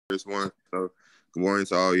first one. So, good morning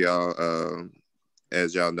to all y'all.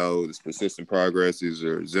 As y'all know, this persistent progress. These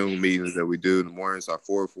are Zoom meetings that we do in the morning. It's our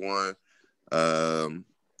fourth one. Um,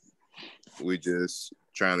 we just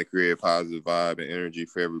trying to create a positive vibe and energy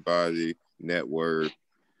for everybody. Network,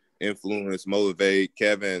 influence, motivate.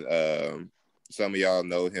 Kevin, some of y'all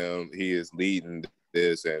know him. He is leading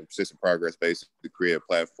this and persistent progress basically to create a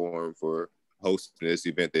platform for hosting this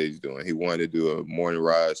event that he's doing. He wanted to do a morning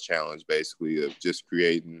rise challenge, basically, of just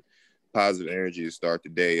creating positive energy to start the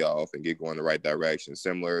day off and get going the right direction,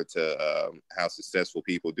 similar to how successful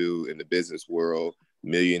people do in the business world,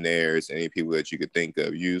 millionaires, any people that you could think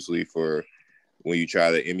of. Usually for when you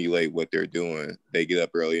try to emulate what they're doing, they get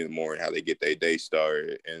up early in the morning, how they get their day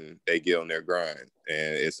started, and they get on their grind.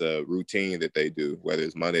 And it's a routine that they do, whether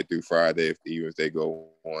it's Monday through Friday, even if they go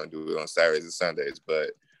on do it on Saturdays and Sundays.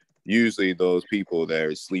 But usually those people that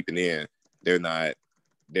are sleeping in, they're not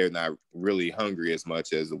really hungry as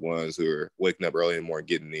much as the ones who are waking up early in the morning,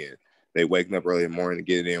 getting in. They waking up early in the morning and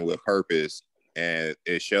getting in with purpose, and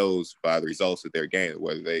it shows by the results that they're gaining,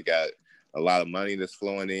 whether they got a lot of money that's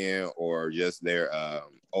flowing in or just their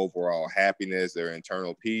overall happiness, their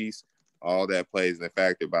internal peace. All that plays in a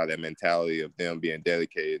factor by that mentality of them being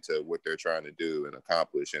dedicated to what they're trying to do and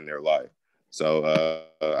accomplish in their life. So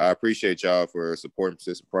I appreciate y'all for supporting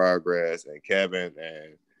Persistent Progress and Kevin.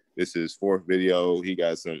 And this is fourth video. He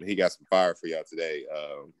got some fire for y'all today.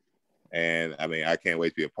 And I mean, I can't wait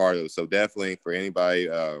to be a part of it. So definitely for anybody,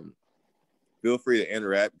 feel free to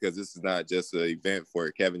interact, because this is not just an event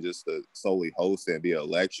for Kevin just to solely host and be a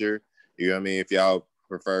lecture. You know what I mean? If y'all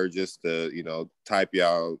prefer just to, type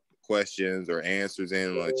y'all questions or answers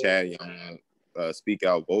in on the chat, and y'all want to speak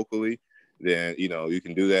out vocally, then, you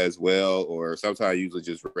can do that as well. Or sometimes I usually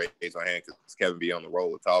just raise my hand because Kevin be on the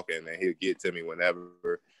roll of talking, and he'll get to me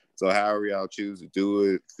whenever. So however y'all choose to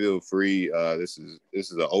do it, feel free. This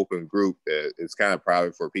is an open group that it's kind of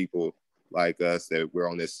private for people like us, that we're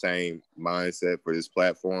on this same mindset for this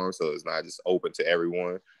platform. So it's not just open to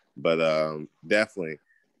everyone, but definitely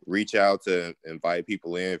reach out to invite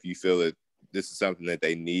people in if you feel that this is something that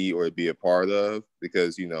they need or be a part of,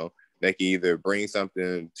 because, they can either bring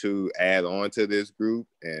something to add on to this group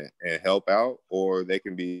and help out, or they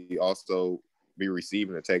can be also be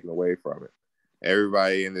receiving or taken away from it.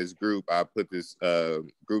 Everybody in this group, I put this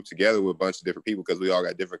group together with a bunch of different people because we all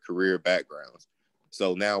got different career backgrounds.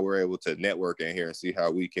 So now we're able to network in here and see how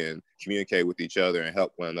we can communicate with each other and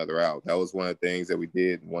help one another out. That was one of the things that we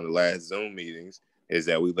did in one of the last Zoom meetings, is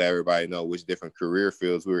that we let everybody know which different career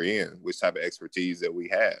fields we're in, which type of expertise that we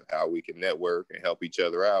have, how we can network and help each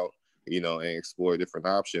other out, and explore different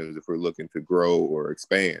options if we're looking to grow or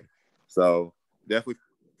expand. So definitely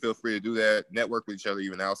feel free to do that. Network with each other,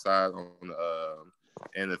 even outside on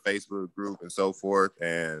in the Facebook group and so forth.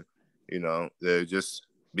 And, they're just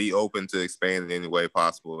be open to expand in any way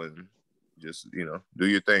possible, and just, do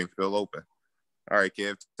your thing. Feel open. All right,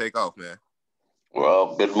 Kev, take off, man.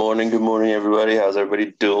 Well, good morning, everybody. How's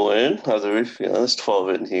everybody doing? How's everybody feeling? It's 12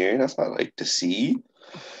 in here. That's what I like to see,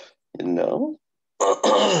 you know.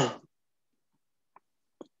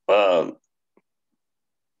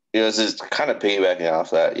 This is kind of piggybacking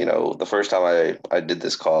off that. The first time I did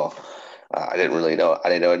this call, I didn't know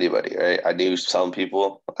anybody, right? I knew some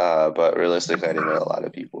people, but realistically, I didn't know a lot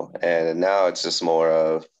of people. And now it's just more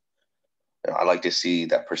of, I like to see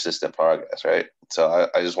that persistent progress, right? So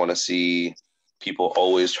I just want to see people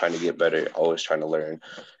always trying to get better, always trying to learn,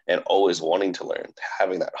 and always wanting to learn,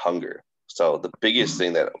 having that hunger. So the biggest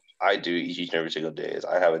thing that I do each and every single day is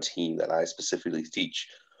I have a team that I specifically teach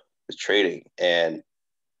the trading. And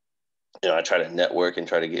I try to network and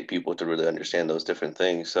try to get people to really understand those different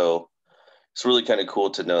things. So it's really kind of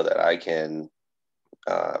cool to know that I can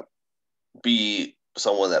be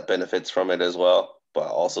someone that benefits from it as well, but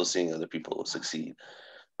also seeing other people succeed.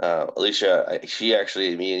 Alicia,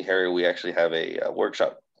 me and Harry, we actually have a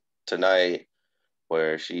workshop tonight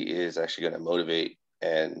where she is actually going to motivate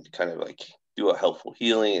and kind of like do a helpful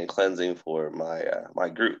healing and cleansing for my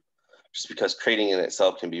group, just because trading in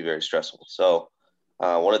itself can be very stressful. So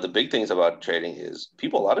one of the big things about trading is a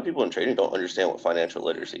lot of people in trading don't understand what financial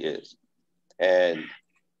literacy is. And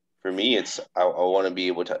for me, I want to be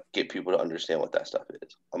able to get people to understand what that stuff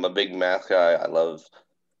is. I'm a big math guy. I love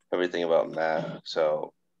everything about math.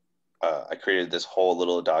 So I created this whole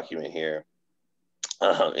little document here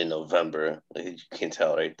in November. You can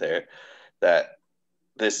tell right there that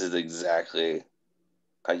this is exactly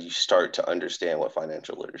how you start to understand what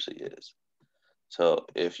financial literacy is. So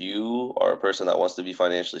if you are a person that wants to be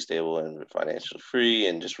financially stable and financially free,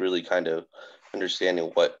 and just really kind of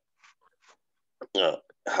understanding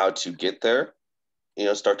how to get there,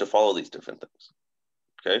 start to follow these different things.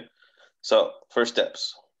 Okay, so first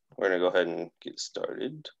steps. We're going to go ahead and get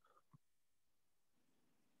started.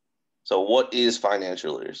 So what is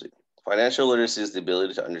financial literacy? Financial literacy is the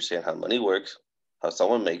ability to understand how money works, how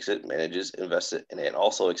someone makes it, manages, invests it, and it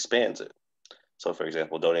also expands it. So, for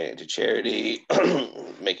example, donating to charity,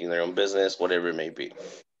 making their own business, whatever it may be.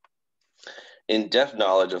 In-depth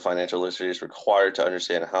knowledge of financial literacy is required to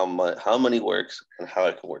understand how money works and how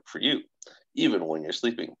it can work for you, even when you're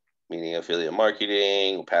sleeping, meaning affiliate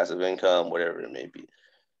marketing, passive income, whatever it may be.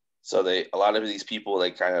 So a lot of these people,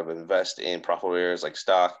 they kind of invest in profitable areas like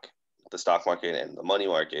the stock market and the money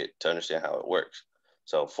market to understand how it works.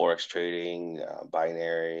 So forex trading,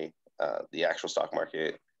 binary, the actual stock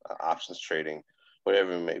market, options trading,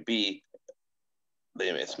 whatever it may be,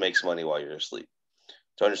 it makes money while you're asleep.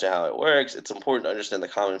 To understand how it works, it's important to understand the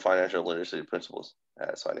common financial literacy principles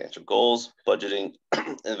as financial goals, budgeting,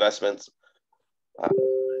 investments,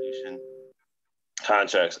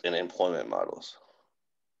 contracts, and employment models.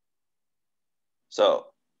 So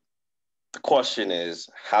the question is,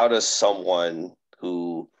 how does someone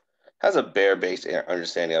who has a bare-based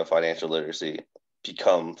understanding of financial literacy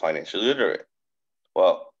become financially literate?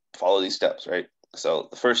 Well, follow these steps, right? So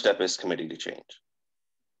the first step is committing to change.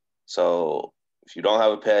 So if you don't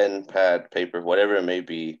have a pen, pad, paper, whatever it may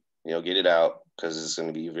be, get it out, because it's going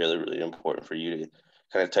to be really, really important for you to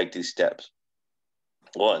kind of take these steps.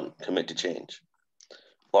 1, commit to change.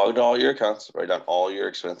 Log into all your accounts, write down all your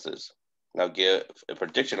expenses. Now give a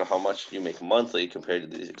prediction of how much you make monthly compared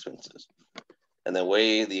to these expenses. And then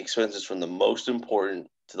weigh the expenses from the most important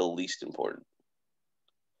to the least important.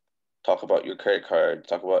 Talk about your credit card.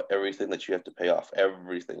 Talk about everything that you have to pay off.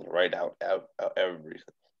 Everything. Write out everything.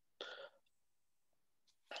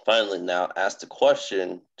 Finally, now ask the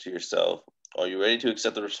question to yourself, are you ready to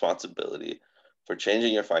accept the responsibility for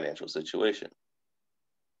changing your financial situation?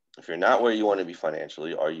 If you're not where you want to be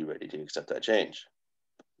financially, are you ready to accept that change?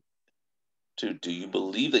 2, do you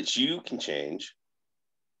believe that you can change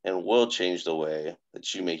and will change the way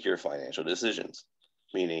that you make your financial decisions?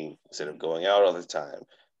 Meaning, instead of going out all the time,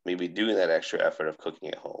 maybe doing that extra effort of cooking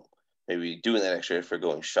at home, maybe doing that extra effort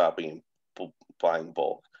going shopping and buying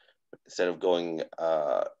bulk, instead of going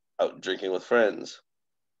out drinking with friends,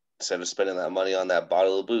 instead of spending that money on that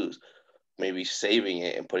bottle of booze, maybe saving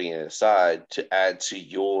it and putting it aside to add to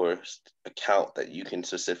your account that you can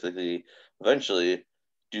specifically eventually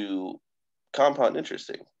do compound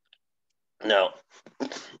interesting. Now,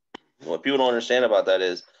 what people don't understand about that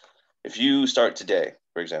is if you start today,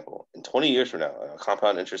 for example, in 20 years from now, a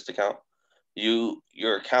compound interest account,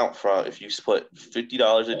 your account from, if you put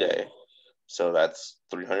 $50 a day, so that's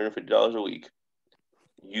 $350 a week,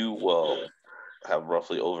 you will have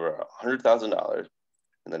roughly over $100,000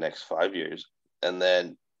 in the next 5 years. And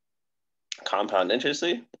then compound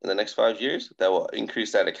interestly in the next 5 years, that will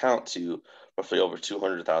increase that account to roughly over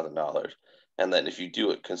 $200,000. And then if you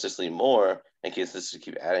do it consistently more and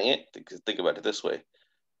consistently keep adding it, think about it this way.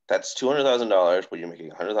 That's $200,000 where you're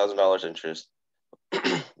making $100,000 interest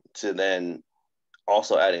to then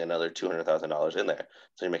also adding another $200,000 in there.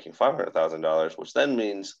 So you're making $500,000, which then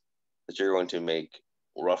means that you're going to make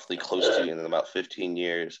roughly close to, in about 15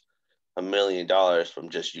 years, $1 million from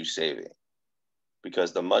just you saving.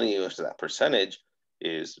 Because the money, which that percentage,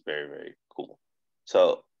 is very, very cool.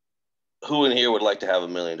 So who in here would like to have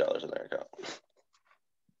 $1 million in their account?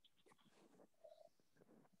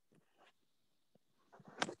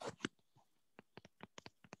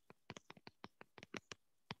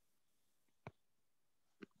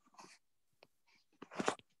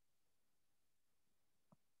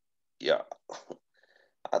 Yeah,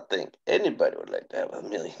 I think anybody would like to have $1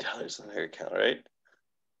 million in their account, right?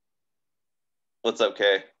 What's up,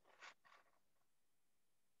 Kay?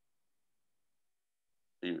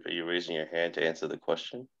 Are you raising your hand to answer the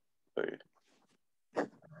question? Or...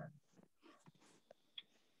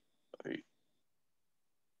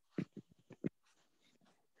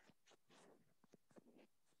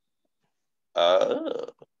 all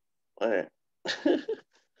right.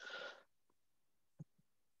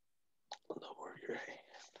 Lower your hand.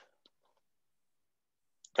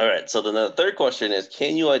 All right. So then the third question is,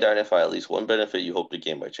 can you identify at least one benefit you hope to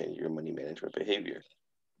gain by changing your money management behavior?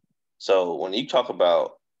 So when you talk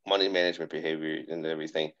about money management behavior and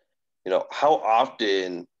everything, how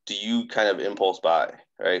often do you kind of impulse buy,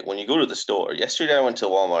 right? When you go to the store, yesterday I went to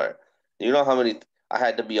Walmart. You know how many I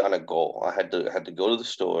had to be on a goal. I had to go to the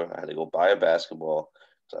store. I had to go buy a basketball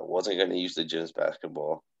because I wasn't going to use the gym's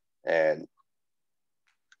basketball, and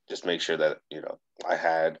just make sure that I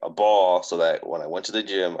had a ball so that when I went to the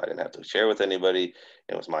gym, I didn't have to share with anybody.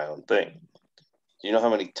 It was my own thing. Do you know how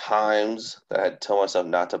many times that I had to tell myself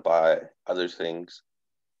not to buy other things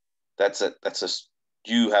that's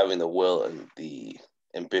you having the will and the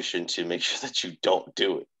ambition to make sure that you don't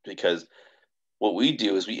do it, because what we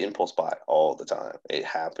do is we impulse buy all the time. It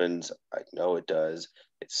happens. I know it does.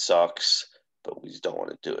 It sucks, but we just don't want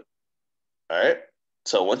to do it. All right.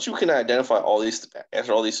 So once you can answer all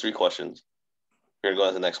these 3 questions, you're gonna go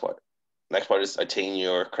to the next part. Next part is attain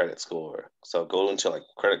your credit score. So go into like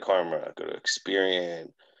Credit Karma, go to Experian,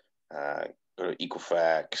 go to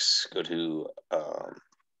Equifax, go to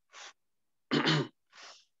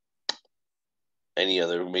any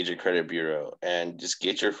other major credit bureau, and just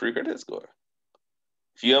get your free credit score.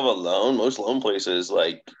 If you have a loan, most loan places,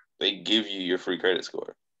 like, they give you your free credit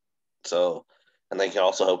score. So, and they can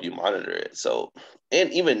also help you monitor it. So,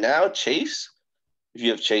 and even now, Chase, if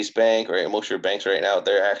you have Chase Bank or most of your banks right now,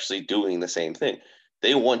 they're actually doing the same thing.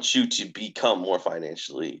 They want you to become more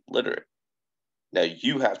financially literate. Now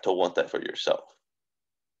you have to want that for yourself.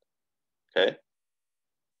 Okay.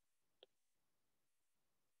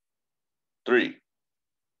 3,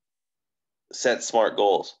 set smart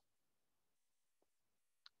goals.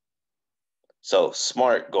 So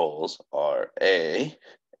smart goals are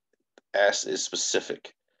S is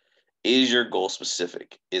specific. Is your goal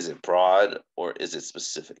specific? Is it broad or is it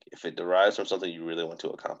specific? If it derives from something you really want to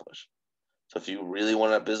accomplish. So if you really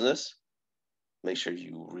want a business, make sure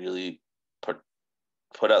you really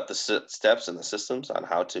put out the steps and the systems on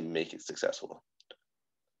how to make it successful.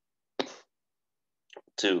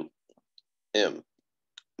 2,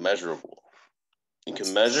 measurable. You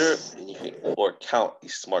can measure and you can or count a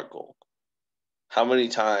SMART goal. How many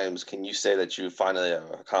times can you say that you finally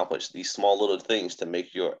accomplished these small little things to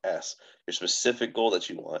make your S, your specific goal that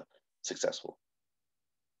you want, successful?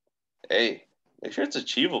 A, make sure it's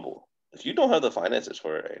achievable. If you don't have the finances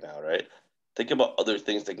for it right now, right? Think about other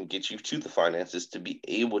things that can get you to the finances to be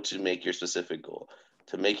able to make your specific goal,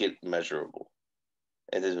 to make it measurable,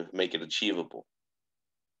 and to make it achievable.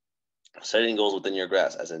 Setting goals within your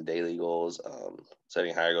grasp, as in daily goals,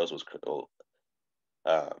 setting higher goals was critical.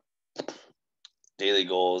 Daily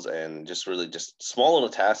goals and just really just small little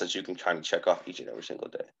tasks that you can kind of check off each and every single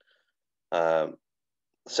day.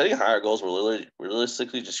 Setting higher goals will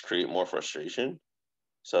realistically just create more frustration.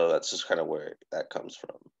 So that's just kind of where that comes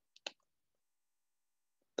from.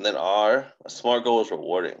 And then R, a SMART goal is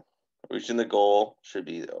rewarding. Reaching the goal should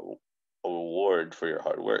be a reward for your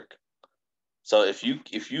hard work. So if you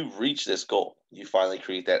reach this goal, you finally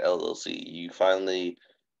create that LLC, you finally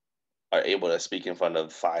are able to speak in front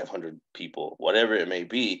of 500 people, whatever it may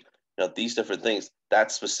be, these different things,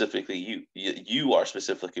 that's specifically you. You are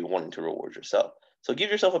specifically wanting to reward yourself. So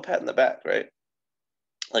give yourself a pat in the back, right?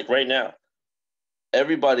 Like right now,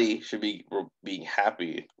 everybody should be being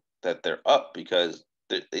happy that they're up because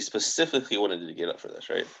they specifically wanted to get up for this,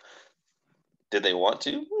 right? Did they want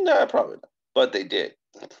to? No, probably not. But they did.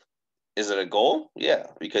 Is it a goal? Yeah,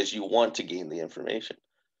 because you want to gain the information.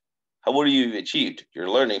 What have you achieved? You're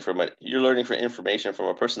learning for information from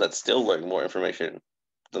a person that's still learning more information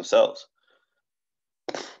themselves.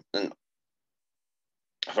 And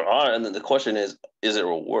and then the question is it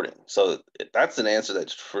rewarding? So that's an answer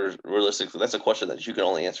that's a question that you can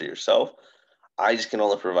only answer yourself. I just can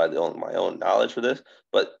only provide my own knowledge for this,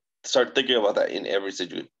 but start thinking about that in every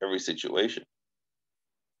situation.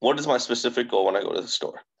 What is my specific goal when I go to the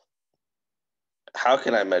store? How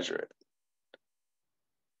can I measure it?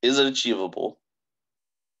 Is it achievable?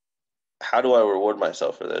 How do I reward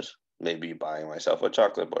myself for this? Maybe buying myself a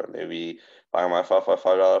chocolate bar, maybe buying myself a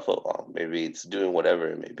 $5 football, maybe it's doing whatever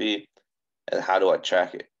it may be. And how do I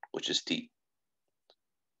track it? Which is T.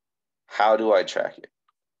 How do I track it?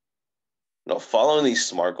 Following these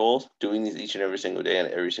SMART goals, doing these each and every single day and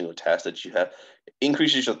every single task that you have,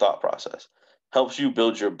 increases your thought process, helps you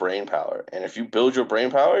build your brain power. And if you build your brain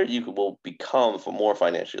power, you will become more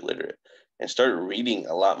financially literate and start reading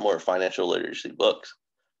a lot more financial literacy books.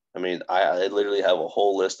 I mean, I literally have a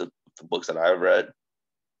whole list of the books that I've read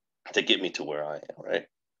to get me to where I am, right?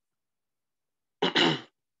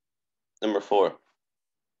 Number 4,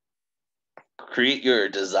 create your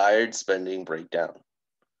desired spending breakdown.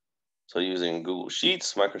 So using Google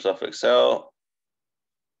Sheets, Microsoft Excel,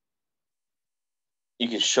 you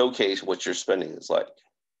can showcase what your spending is like.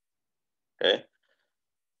 Okay.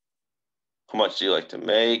 How much do you like to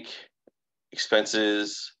make?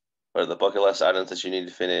 Expenses? What are the bucket list items that you need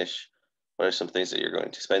to finish? What are some things that you're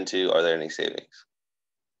going to spend to? Are there any savings?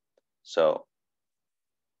 So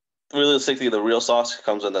realistically, the real sauce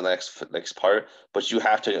comes in the next part, but you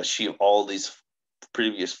have to achieve all these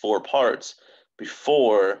previous 4 parts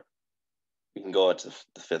before you can go into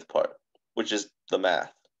the 5th part, which is the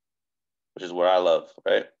math, which is where I love,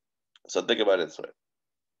 right? So think about it this way.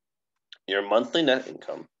 Your monthly net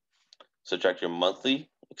income subtract your monthly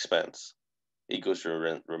expense equals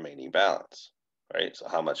your remaining balance, right? So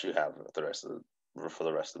how much you have for the rest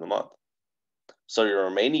of the month. So your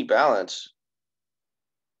remaining balance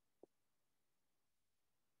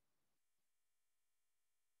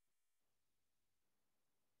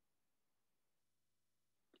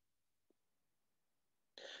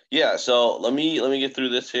yeah, so let me get through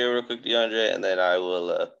this here real quick, DeAndre, and then I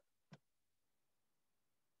will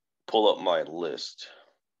pull up my list.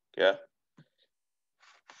 Yeah.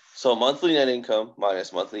 So monthly net income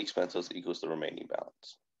minus monthly expenses equals the remaining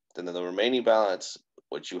balance. Then the remaining balance,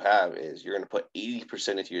 what you have is you're going to put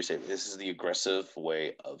 80% into your savings. This is the aggressive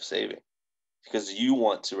way of saving because you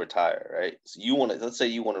want to retire, right? So you want to, let's say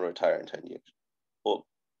you want to retire in 10 years. Well,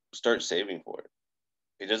 start saving for it.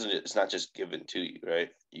 It's not just given to you, right?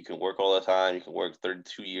 You can work all the time. You can work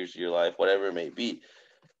 32 years of your life, whatever it may be.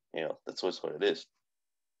 That's what it is.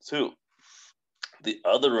 Two, the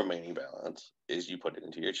other remaining balance is you put it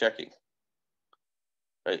into your checking,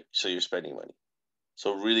 right? So you're spending money.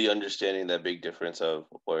 So really understanding that big difference of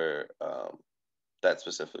where that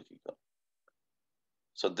specifically goes.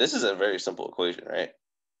 So this is a very simple equation, right?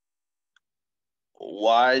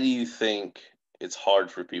 Why do you think it's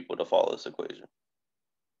hard for people to follow this equation?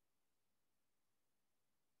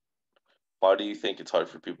 Why do you think it's hard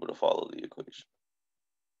for people to follow the equation?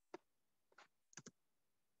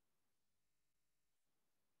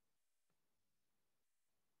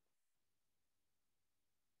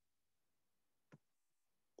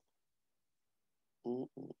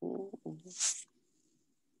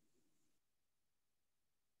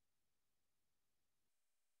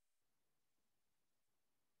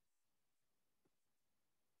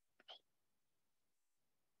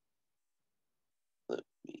 Let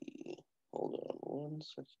me hold on one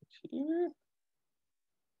second here.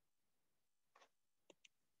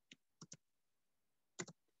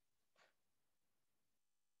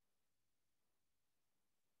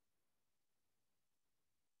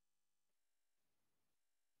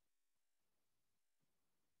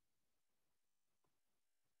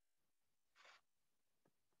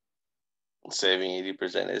 Saving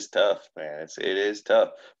 80% is tough, man. It is tough.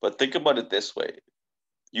 But think about it this way.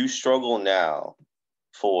 You struggle now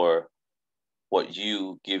for what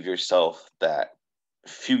you give yourself that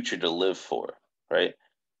future to live for, right?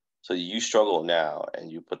 So you struggle now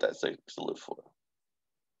and you put that savings to live for.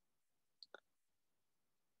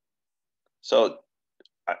 So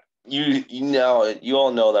you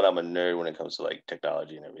all know that I'm a nerd when it comes to like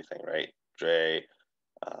technology and everything, right? Dre,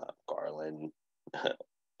 Garland,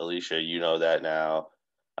 Alicia, you know that now.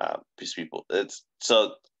 These people. It's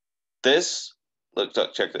so this. Look,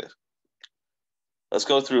 check this. Let's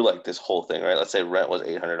go through like this whole thing, right? Let's say rent was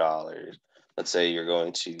 $800. Let's say you're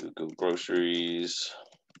going to go groceries.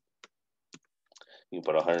 You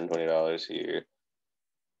can put $120 here.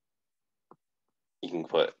 You can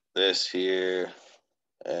put this here,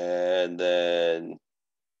 and then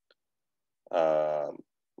I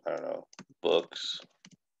don't know, books,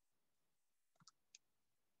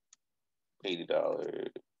 $80.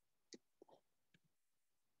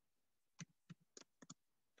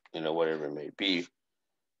 Whatever it may be.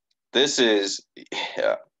 This is,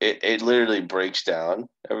 yeah, it literally breaks down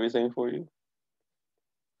everything for you.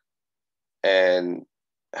 And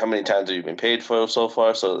how many times have you been paid for so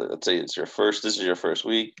far? So let's say this is your first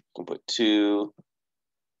week. You can put 2,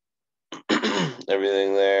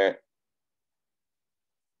 everything there.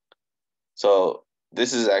 So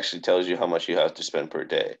this is actually tells you how much you have to spend per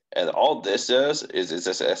day. And all this does is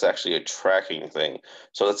it's actually a tracking thing.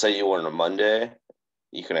 So let's say you were on a Monday,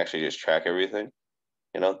 you can actually just track everything.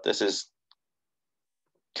 This is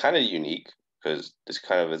kind of unique because this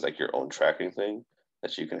kind of is like your own tracking thing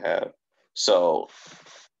that you can have. So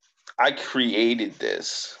I created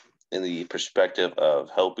this in the perspective of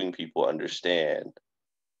helping people understand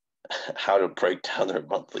how to break down their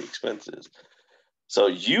monthly expenses. So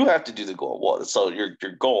you have to do the goal. Well, so your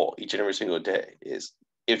goal each and every single day is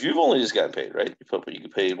if you've only just gotten paid, right? You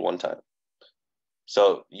get paid one time.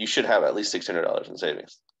 So you should have at least $600 in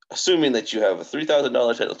savings. Assuming that you have a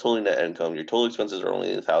 $3,000 total net income, your total expenses are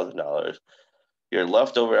only $1,000. You're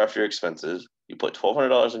left over after your expenses. You put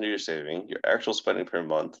 $1,200 into your saving. Your actual spending per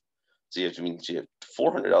month, so you have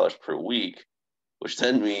 $400 per week, which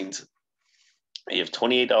then means you have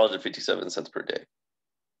 $28.57 per day.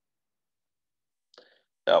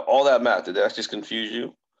 Now, all that math, did that just confuse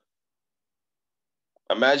you?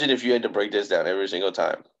 Imagine if you had to break this down every single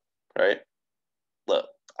time, right? Look,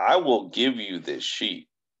 I will give you this sheet,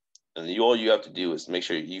 and all you have to do is make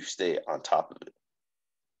sure you stay on top of it.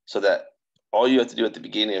 So that all you have to do at the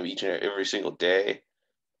beginning of each and every single day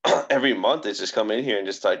every month is just come in here and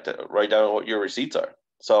just like to write down what your receipts are.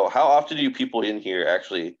 So how often do people in here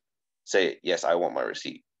actually say, yes, I want my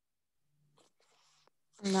receipt?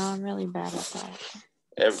 No, I'm really bad at that.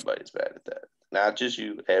 Everybody's bad at that. Not just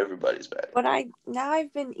you. Everybody's bad at But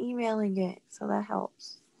I've been emailing it, so that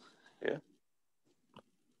helps. Yeah.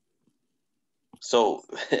 So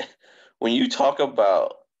when you talk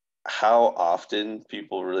about how often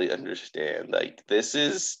people really understand, like this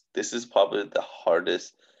is probably the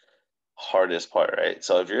hardest part, right?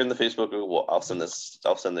 So if you're in the Facebook group, well, I'll send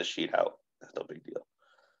this sheet out. That's no big deal.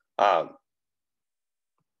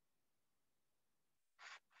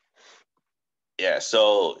 Yeah,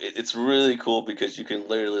 so it's really cool because you can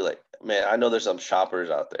literally like, man, I know there's some shoppers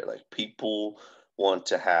out there, like people want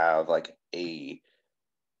to have like an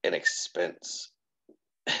expense,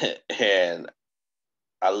 and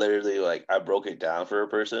I literally like I broke it down for a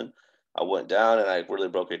person. I went down and I really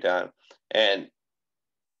broke it down, and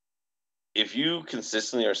if you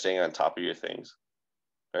consistently are staying on top of your things,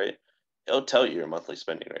 right, it'll tell you your monthly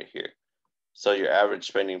spending right here. So your average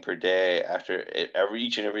spending per day after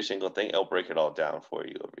each and every single thing, it'll break it all down for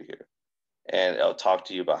you over here. And it'll talk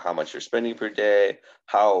to you about how much you're spending per day,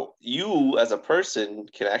 how you as a person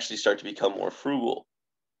can actually start to become more frugal,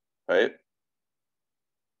 right?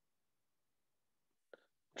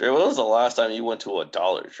 Dre, when was the last time you went to a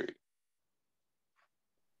Dollar Tree?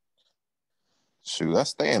 Shoot, I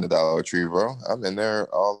stay in the Dollar Tree, bro. I'm in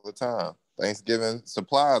there all the time. Thanksgiving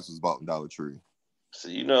supplies was bought in Dollar Tree. So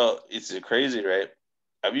you know it's crazy, right?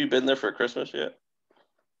 Have you been there for Christmas yet?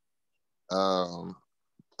 A,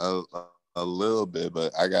 a little bit,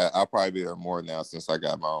 but I'll probably be there more now since I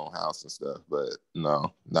got my own house and stuff. But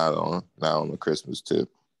no, not on the Christmas tip.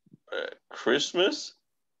 Christmas,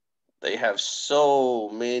 they have so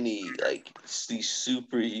many like these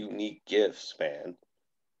super unique gifts, man.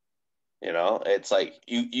 You know, it's like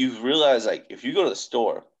you realize like if you go to the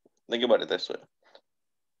store, think about it this way: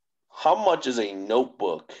 how much is a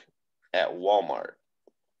notebook at Walmart?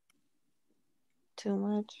 Too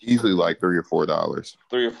much. Easily like $3 or $4.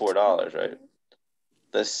 $3 or $4, right?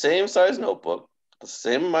 The same size notebook, the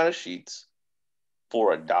same amount of sheets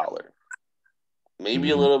for $1.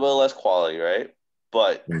 Maybe a little bit less quality, right?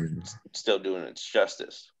 But still doing its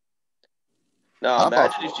justice. Now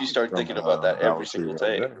imagine if you start thinking about that every single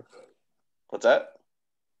day. What's that?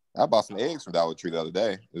 I bought some eggs from Dollar Tree the other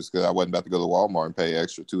day just because I wasn't about to go to Walmart and pay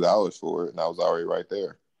extra $2 for it, and I was already right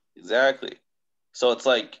there. Exactly. So it's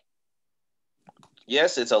like,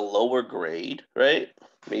 yes, it's a lower grade, right?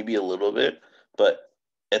 Maybe a little bit, but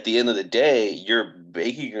at the end of the day, you're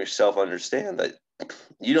making yourself understand that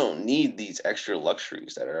you don't need these extra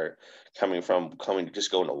luxuries that are coming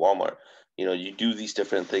just going to Walmart. You know, you do these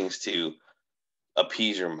different things to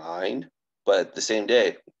appease your mind, but at the same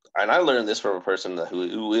day, and I learned this from a person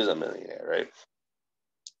who is a millionaire, right?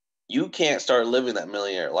 You can't start living that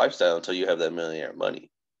millionaire lifestyle until you have that millionaire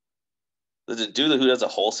money. There's a dude who does a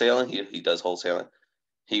wholesaling. He does wholesaling.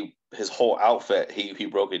 His whole outfit, he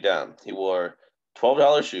broke it down. He wore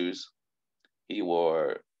 $12 shoes. He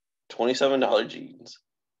wore $27 jeans,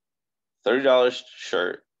 $30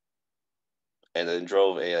 shirt, and then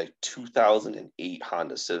drove a like 2008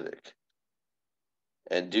 Honda Civic.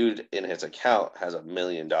 And dude in his account has $1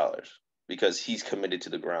 million because he's committed to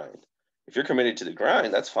the grind. If you're committed to the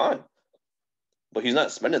grind, that's fine. But he's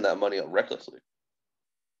not spending that money recklessly.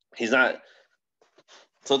 He's not.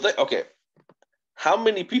 So okay, how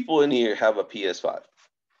many people in here have a PS5?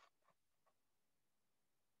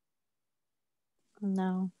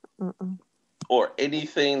 No. Mm-mm. Or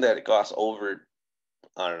anything that costs over,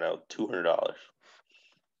 I don't know, $200.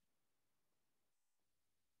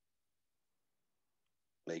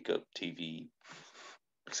 Makeup, TV,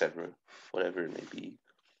 etc., whatever it may be.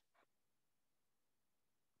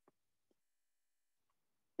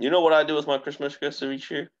 You know what I do with my Christmas gifts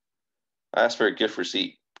each year? I ask for a gift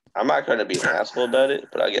receipt. I'm not going to be an asshole about it,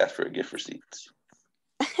 but I ask for a gift receipt.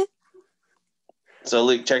 So,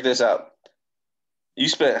 Leek, check this out. You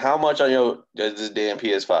spent how much on this damn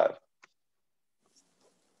PS5?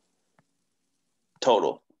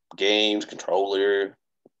 Total. Games, controller,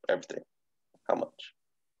 everything. How much?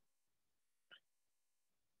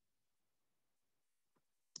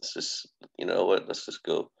 Let's just, you know what? Let's just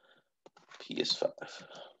go PS5.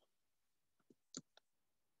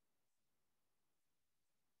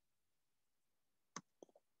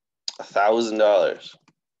 $1,000.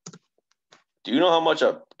 Do you know how much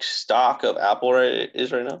a stock of Apple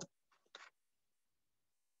is right now?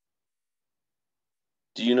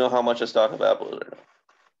 Do you know how much a stock of Apple is right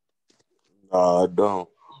No, I don't.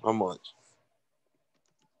 How much?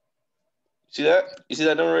 See that? You see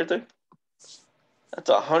that number right there? That's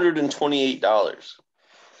 $128.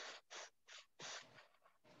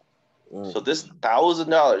 So this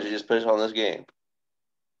 $1,000 you just put on this game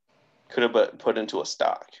could have been put into a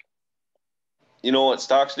stock. You know what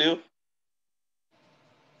stocks do?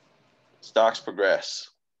 Stocks progress.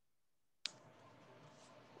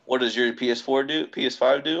 What does your PS4 do?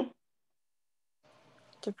 PS5 do?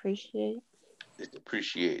 Depreciate. It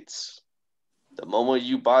depreciates. The moment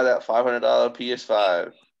you buy that $500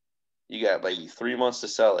 PS5, you got maybe 3 months to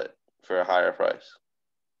sell it for a higher price.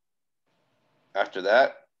 After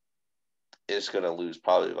that, it's going to lose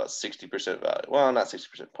probably about 60% value. Well, not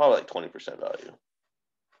 60%, probably like 20% value.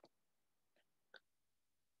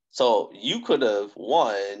 So you could have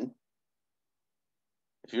won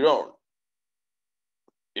if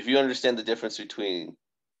you understand the difference between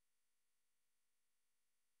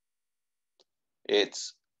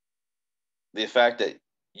it's the fact that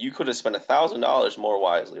you could have spent $1,000 more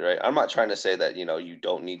wisely, right? I'm not trying to say that, you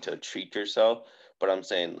don't need to treat yourself, but I'm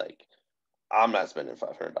saying like, I'm not spending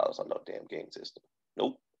 $500 on no damn game system.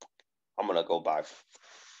 Nope.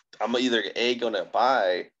 I'm either A, gonna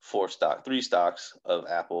buy 3 stocks of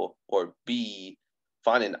Apple, or B,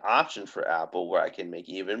 find an option for Apple where I can make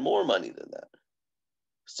even more money than that.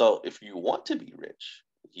 So if you want to be rich,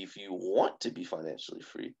 if you want to be financially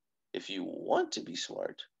free, if you want to be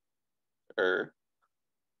smart,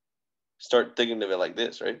 start thinking of it like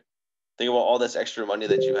this, right? Think about all this extra money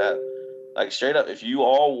that you have. Like straight up, if you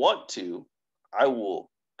all want to, I will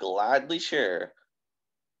gladly share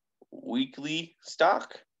weekly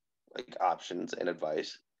stock like options and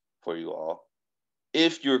advice for you all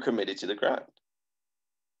if you're committed to the grind.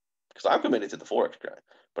 Because I'm committed to the Forex grind,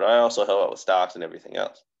 but I also help out with stocks and everything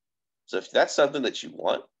else. So if that's something that you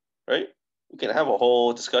want, right, we can have a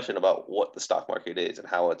whole discussion about what the stock market is and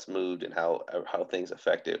how it's moved and how things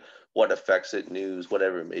affect it, what affects it, news,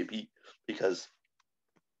 whatever it may be. Because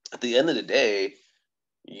at the end of the day,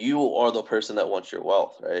 you are the person that wants your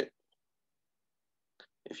wealth, right?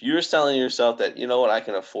 If you're telling yourself that, you know what, I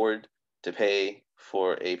can afford to pay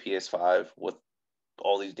for a PS5 with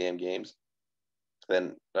all these damn games,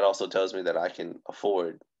 then that also tells me that I can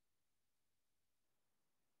afford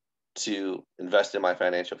to invest in my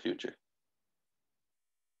financial future.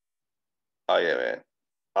 Oh yeah, man.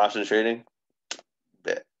 Option trading?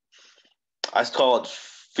 Bet. I called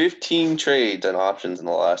 15 trades on options in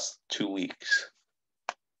the last 2 weeks.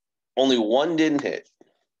 Only one didn't hit.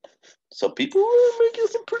 So people were making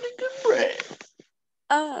some pretty good bread.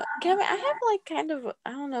 Kevin, I have like kind of,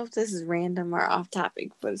 I don't know if this is random or off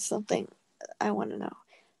topic, but it's something I want to know.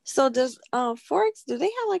 So does Forex, do they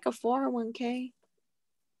have like a 401k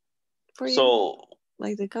for you? So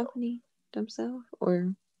like the company themselves?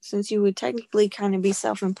 Or since you would technically kind of be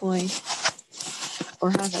self-employed,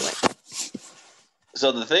 or how's it like?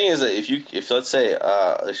 So the thing is that if let's say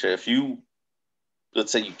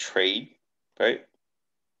let's say you trade, right?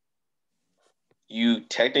 You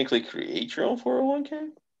technically create your own 401k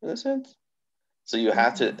in a sense. So you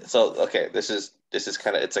have to. So okay, this is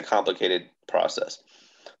kind of, it's a complicated process.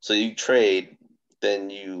 So you trade, then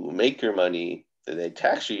you make your money, then they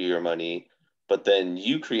tax you your money, but then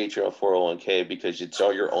you create your own 401k because it's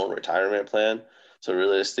all your own retirement plan. So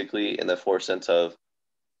realistically, in the sense of,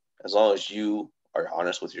 as long as you are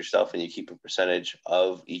honest with yourself and you keep a percentage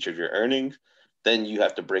of each of your earnings, then you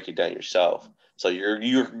have to break it down yourself. So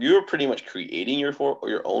you're pretty much creating your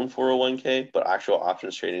own 401k, but actual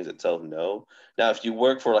options trading itself, no. Now, if you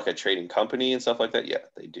work for like a trading company and stuff like that, yeah,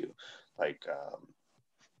 they do. Like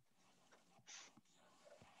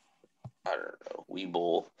I don't know,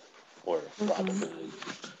 Webull or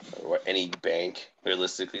Robinhood or any bank.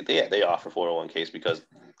 Realistically, they offer 401ks because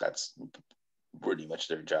that's pretty much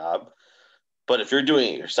their job. But if you're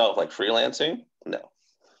doing it yourself, like freelancing, no.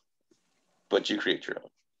 But you create your own.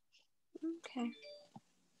 Okay.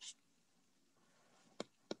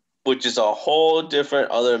 Which is a whole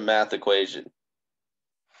different other math equation.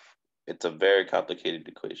 It's a very complicated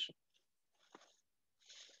equation.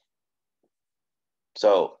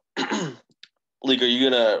 So, League, are you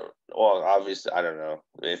gonna? Well, obviously, I don't know.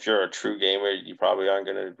 If you're a true gamer, you probably aren't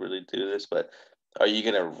gonna really do this. But are you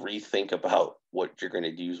gonna rethink about what you're gonna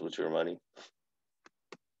use with your money,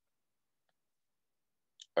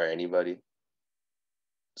 or anybody?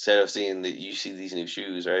 Instead of seeing that you see these new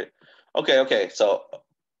shoes, right? Okay. So,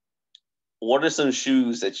 what are some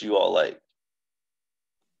shoes that you all like,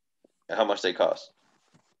 and how much they cost?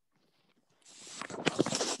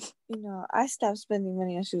 I stopped spending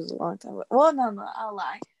money on shoes a long time ago. Well, no, I'll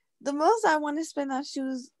lie. The most I want to spend on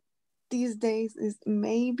shoes these days is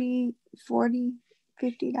maybe $40,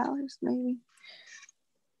 $50, maybe.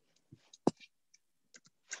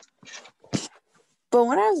 But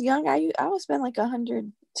when I was young, I would spend like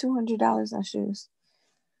 $100, $200 on shoes.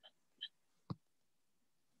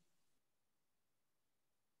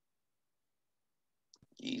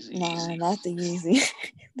 Easy. Nah, not the Yeezy.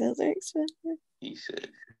 Those are expensive. He said,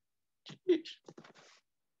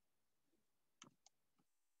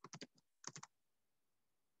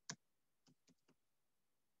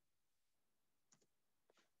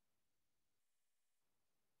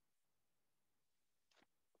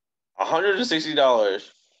 $160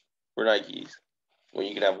 for Nikes when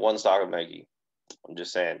you can have one stock of Nike. I'm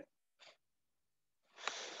just saying.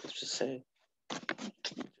 Just saying.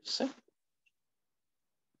 Just saying.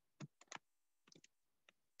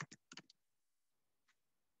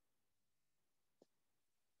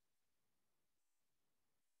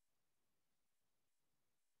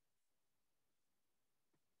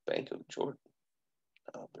 Bank of Jordan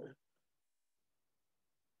out there.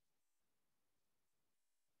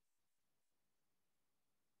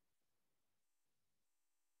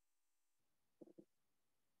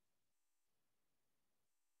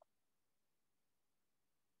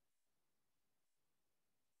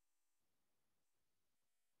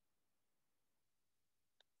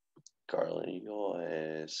 Garland, your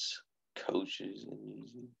ass coaches and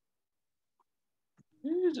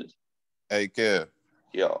Yeezy. Hey, Kev.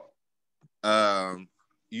 Yo.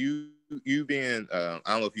 You being I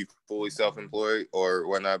don't know if you fully self-employed or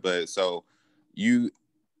whatnot, but so you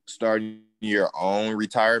started your own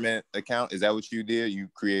retirement account. Is that what you did? You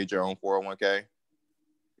created your own 401k?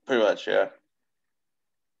 Pretty much, yeah.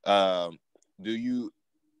 Do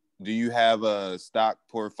you have a stock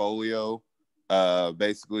portfolio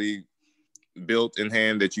basically built in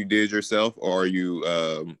hand that you did yourself, or are you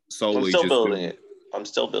solely I'm still just building it. I'm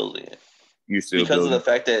still building it. You still because building? of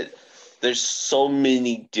the fact that there's so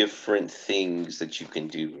many different things that you can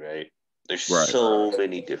do, right? There's so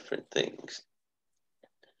many different things.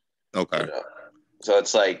 Okay. You know? So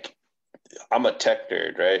it's like I'm a tech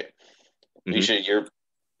nerd, right? Mm-hmm.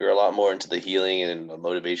 You're a lot more into the healing and the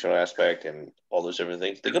motivational aspect and all those different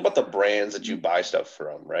things. Think about the brands that you buy stuff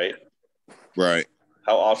from, right? Right.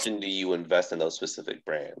 How often do you invest in those specific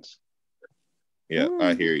brands? Yeah,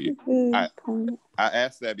 I hear you. I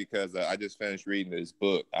asked that because I just finished reading this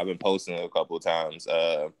book. I've been posting it a couple of times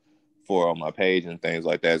for on my page and things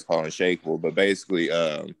like that. It's called Unshakable. But basically,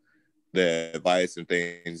 the advice and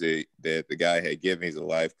things that the guy had given, he's a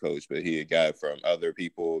life coach, but he had got it from other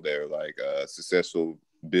people that are like successful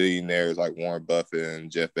billionaires like Warren Buffett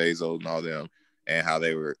and Jeff Bezos and all them, and how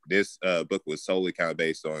they were. This book was solely kind of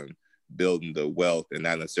based on building the wealth and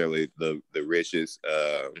not necessarily the riches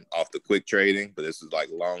off the quick trading, but this is like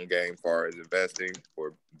long game far as investing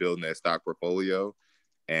or building that stock portfolio.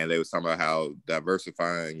 And they was talking about how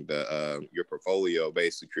diversifying the your portfolio,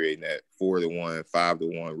 basically creating that 4-to-1,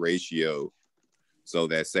 5-to-1 ratio, so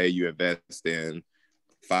that say you invest in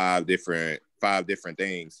five different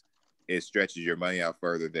things, it stretches your money out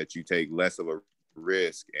further, that you take less of a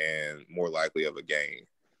risk and more likely of a gain.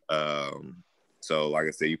 So like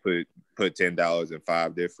I said, you put $10 in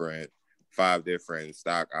five different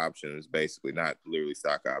stock options, basically not literally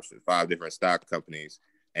stock options, five different stock companies,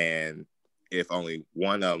 and if only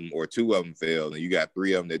one of them or two of them fail, and you got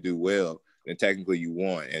three of them that do well, then technically you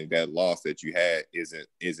won, and that loss that you had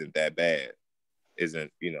isn't that bad,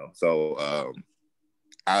 So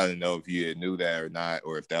I don't know if you knew that or not,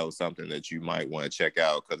 or if that was something that you might want to check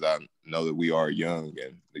out, because I know that we are young,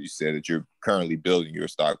 and you said that you're currently building your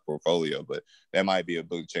stock portfolio, but that might be a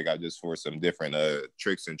book to check out just for some different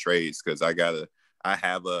tricks and trades, because I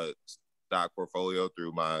have a stock portfolio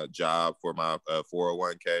through my job for my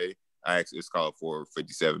 401k. It's called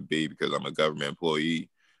 457B because I'm a government employee,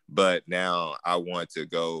 but now I want to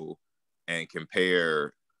go and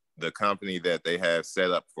compare the company that they have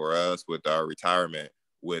set up for us with our retirement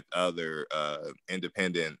with other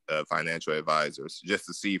independent financial advisors, just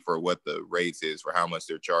to see for what the rates is for how much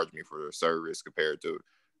they're charging me for their service compared to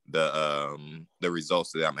the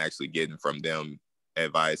results that I'm actually getting from them,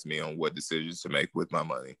 advise me on what decisions to make with my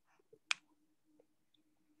money.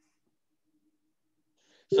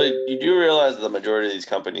 So you do realize the majority of these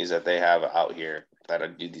companies that they have out here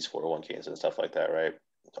that do these 401ks and stuff like that, right,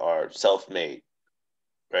 are self-made,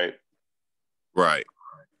 right? Right.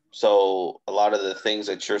 So a lot of the things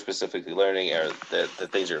that you're specifically learning, or the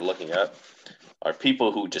things you're looking at, are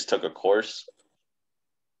people who just took a course,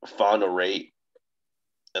 found a rate,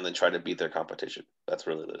 and then tried to beat their competition. That's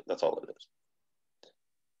all it is.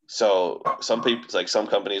 So some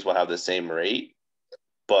companies will have the same rate,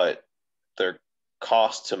 but their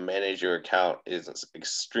cost to manage your account is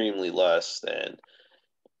extremely less than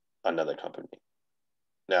another company.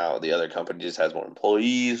 Now, the other company just has more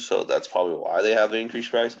employees, so that's probably why they have the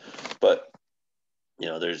increased price. But,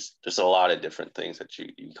 there's a lot of different things that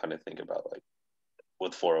you kind of think about, like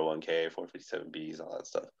with 401k, 457Bs, all that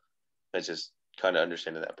stuff. It's just kind of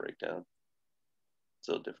understanding that breakdown. It's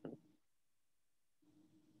a little different.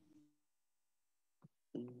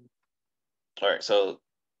 All right, so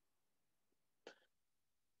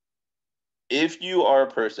if you are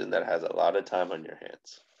a person that has a lot of time on your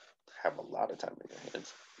hands,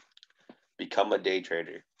 become a day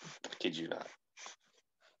trader. I kid you not.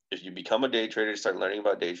 If you become a day trader, start learning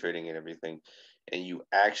about day trading and everything, and you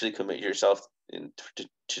actually commit yourself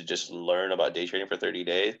to just learn about day trading for 30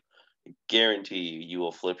 days, I guarantee you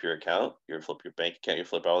will flip your account, you'll flip your bank account, you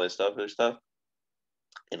flip all this stuff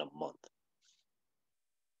in a month.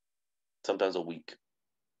 Sometimes a week.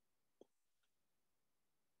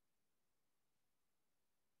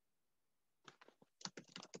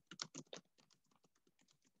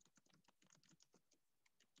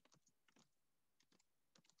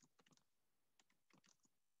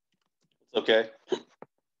 Okay.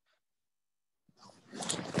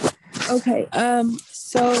 Okay.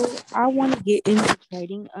 So I want to get into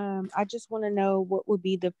trading. I just want to know what would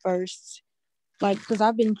be the first, because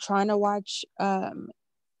I've been trying to watch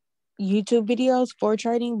YouTube videos for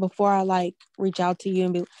trading before I reach out to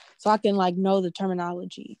you so I can know the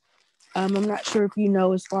terminology. I'm not sure if you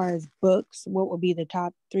know, as far as books, what would be the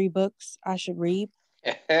top 3 books I should read.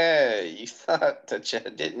 Hey, you thought that you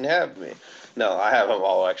didn't have me. No, I have them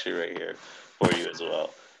all actually right here for you as well.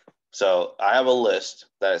 So I have a list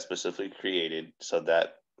that I specifically created so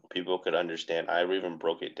that people could understand. I even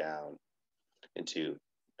broke it down into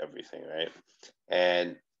everything, right?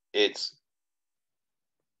 And it's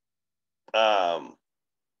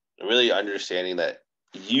really understanding that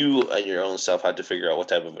you and your own self have to figure out what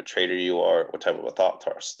type of a trader you are, what type of a thought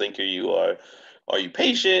thinker you are. Are you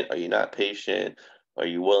patient? Are you not patient? Are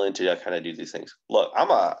you willing to kind of do these things? Look,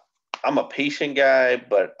 I'm a patient guy,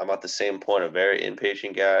 but I'm at the same point a very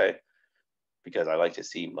impatient guy because I like to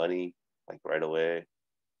see money right away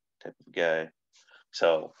type of guy.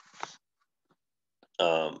 So,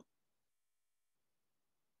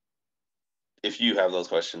 if you have those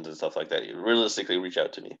questions and stuff like that, you realistically reach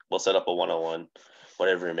out to me. We'll set up a one-on-one,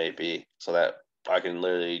 whatever it may be, so that I can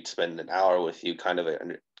literally spend an hour with you, kind of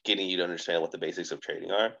getting you to understand what the basics of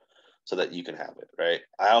trading are, so that you can have it, right?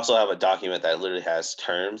 I also have a document that literally has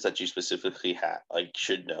terms that you specifically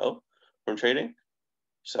should know from trading.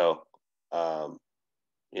 So,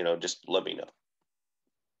 just let me know.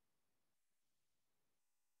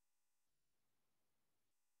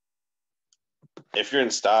 If you're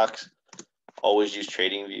in stocks, always use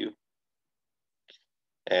TradingView.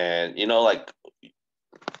 And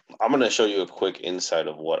I'm going to show you a quick insight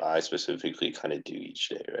of what I specifically kind of do each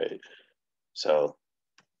day, right? So,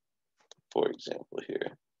 for example,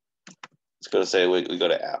 here, let's go to say we go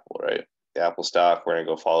to Apple, right? The Apple stock, we're going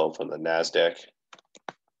to go follow from the NASDAQ.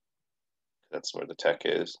 That's where the tech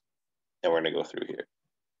is. And we're going to go through here.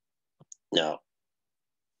 Now,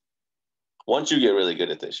 once you get really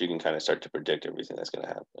good at this, you can kind of start to predict everything that's going to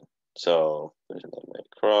happen. So, there's an M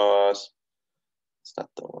cross. It's not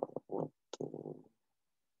the one.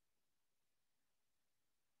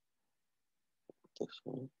 This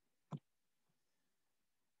one.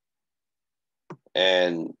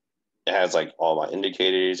 And it has all my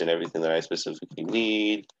indicators and everything that I specifically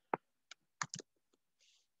need.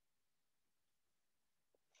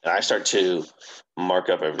 And I start to mark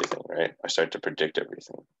up everything, right? I start to predict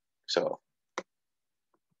everything. So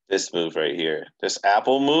this move right here, this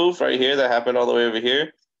Apple move right here that happened all the way over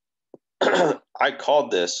here, I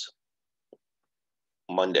called this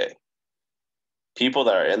Monday. People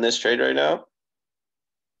that are in this trade right now,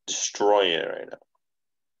 destroying it right now.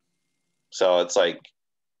 So it's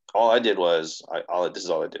all I did was, this is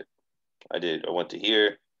all I did. I went to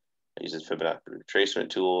here, I used the Fibonacci retracement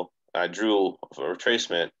tool. I drew a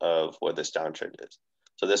retracement of what this downtrend is.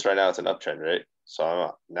 So this right now is an uptrend, right? So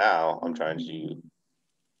I'm trying to.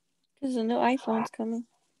 Because the new iPhone's coming.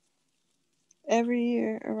 Every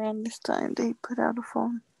year around this time, they put out a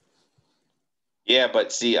phone. Yeah,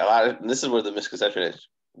 but see, this is where the misconception is.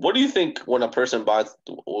 What do you think when we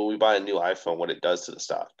buy a new iPhone, what it does to the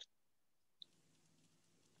stock?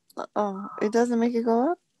 Oh, it doesn't make it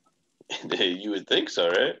go up? You would think so,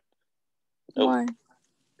 right? Nope. Why?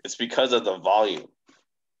 It's because of the volume.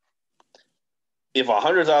 If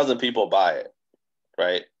 100,000 people buy it,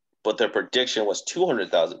 right, but their prediction was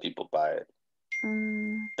 200,000 people buy it,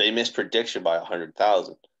 they missed prediction by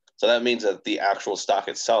 100,000. So that means that the actual stock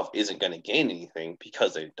itself isn't going to gain anything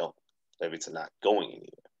because it's not going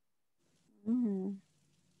anywhere.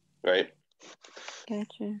 Right?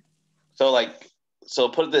 Gotcha. So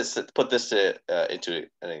put this into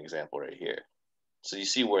an example right here. So you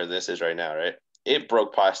see where this is right now, right? It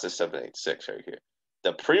broke past the 786 right here.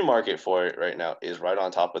 The pre-market for it right now is right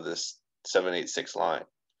on top of this 786 line.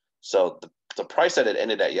 So the price that it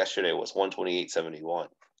ended at yesterday was 128.71.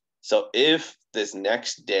 So if this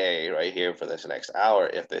next day right here for this next hour,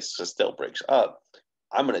 if this still breaks up,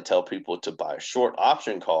 I'm going to tell people to buy a short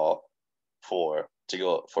option call for it to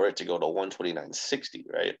go to 129.60,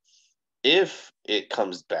 right? If it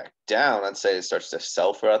comes back down, let's say it starts to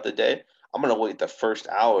sell throughout the day, I'm going to wait the first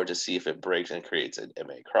hour to see if it breaks and creates an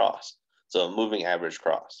MA cross. So a moving average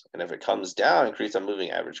cross. And if it comes down and creates a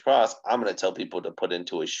moving average cross, I'm going to tell people to put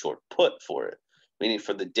into a short put for it. Meaning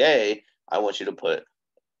for the day, I want you to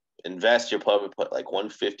invest, you'll probably put like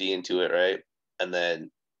 150 into it, right? And then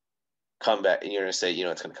come back and you're going to say,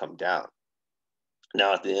 it's going to come down.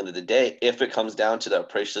 Now, at the end of the day, if it comes down to the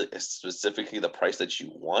price, specifically the price that you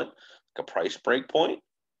want, like a price break point,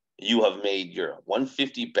 you have made your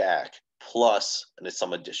 150 back plus and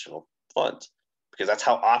some additional funds, because that's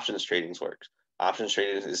how options trading works. Options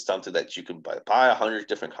trading is something that you can buy 100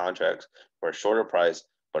 different contracts for a shorter price,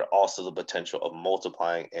 but also the potential of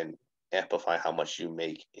multiplying and amplifying how much you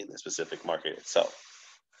make in the specific market itself.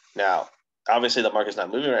 Now, obviously, the market's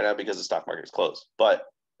not moving right now because the stock market is closed, but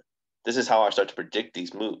this is how I start to predict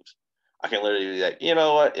these moves. I can literally be like, you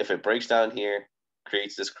know what? If it breaks down here,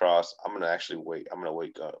 creates this cross, I'm going to actually wait. I'm going to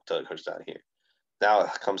wait until it comes down here. Now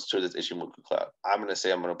it comes to this Ichimoku cloud. I'm going to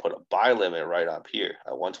say I'm going to put a buy limit right up here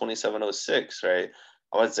at 127.06, right?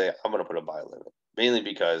 I'm going to say I'm going to put a buy limit, mainly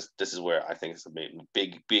because this is where I think it's a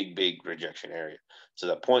big rejection area. So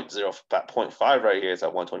that 0.5 right here is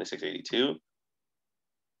at 126.82,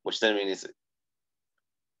 which then means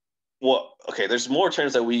there's more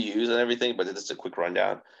terms that we use and everything, but this is a quick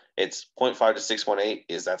rundown. It's 0.5 to 618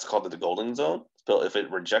 that's called the golden zone. So if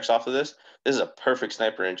it rejects off of this is a perfect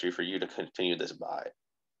sniper entry for you to continue this buy.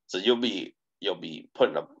 So you'll be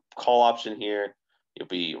putting a call option here, you'll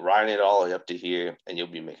be riding it all the way up to here, and you'll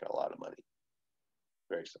be making a lot of money.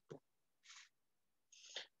 Very simple.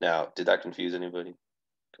 Now, did that confuse anybody?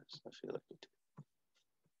 Because I feel like it did.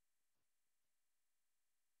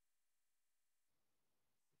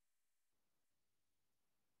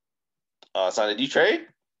 Asante, do you trade?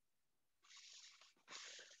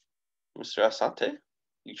 Mr. Asante,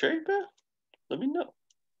 you trade, bro? Let me know.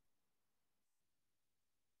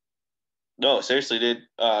 No, seriously, dude.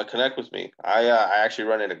 Connect with me. I actually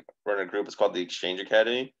run a group. It's called the Exchange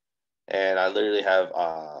Academy, and I literally have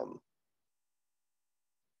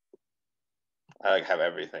I have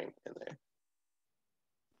everything in there.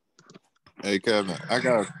 Hey Kevin, I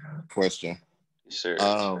got a question.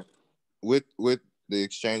 Sure. With the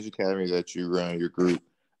Exchange Academy that you run your group,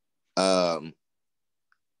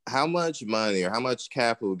 how much money or how much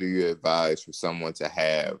capital do you advise for someone to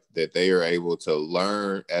have that they are able to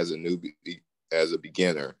learn as a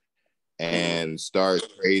beginner and start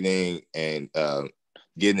trading and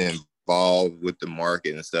getting involved with the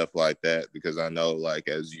market and stuff like that? Because I know, like,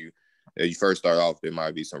 as you first start off, there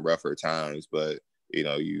might be some rougher times, but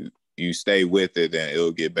you stay with it and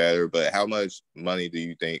it'll get better. But how much money do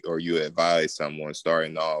you think, or you advise someone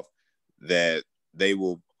starting off, that they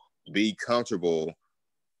will be comfortable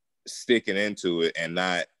sticking into it, and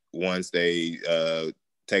not once they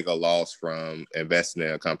take a loss from investing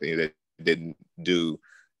in a company that didn't do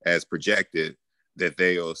as projected, that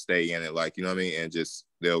they'll stay in it, like, you know what I mean? And just,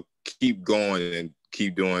 they'll keep going and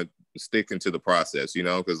keep sticking to the process,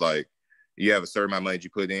 because like you have a certain amount of money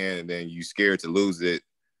you put in and then you scared to lose it.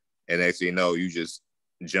 And actually, you just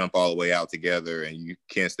jump all the way out together and you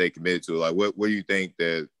can't stay committed to it. Like, what do you think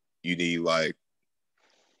that you need, like,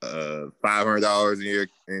 $500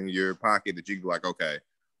 in your pocket that you can be like, okay,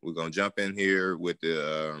 we're gonna jump in here with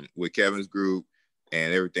with Kevin's group,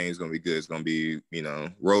 and everything's gonna be good. It's gonna be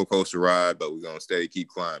roller coaster ride, but we're gonna steady keep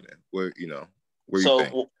climbing. Where you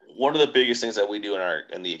think? One of the biggest things that we do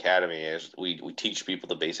in the academy is we teach people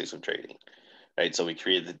the basics of trading, right? So we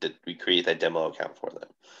create that demo account for them,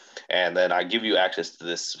 and then I give you access to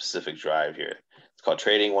this specific drive here. It's called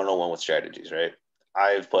Trading 101 with Strategies, right?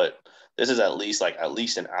 This is at least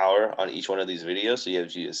an hour on each one of these videos. So you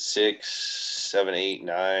have to use 6, 7, 8,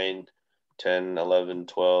 9, 10, 11,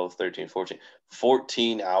 12, 13,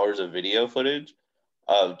 14 hours of video footage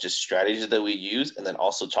of just strategies that we use, and then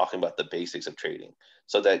also talking about the basics of trading,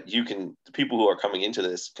 so that the people who are coming into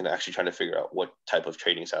this can actually try to figure out what type of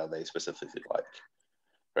trading style they specifically like,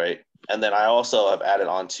 right? And then I also have added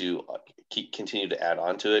on to continue to add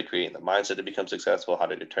on to it, creating the mindset to become successful, how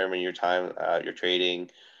to determine your time, your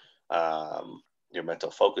trading, your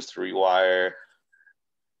mental focus to rewire,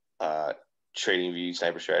 trading view,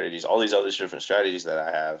 sniper strategies, all these other different strategies that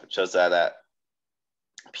I have, just that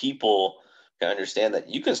people can understand that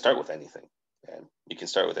you can start with anything, and you can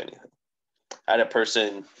start with anything. I had a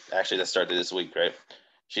person actually that started this week, right?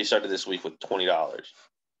 She started this week with $20.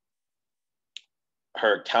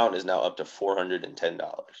 Her account is now up to $410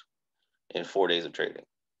 in 4 days of trading.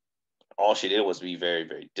 All she did was be very,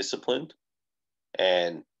 very disciplined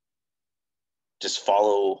and just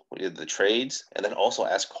follow the trades, and then also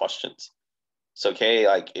ask questions. So, okay,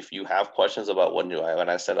 like if you have questions about when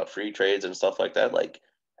I set up free trades and stuff like that, like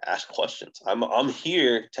ask questions. I'm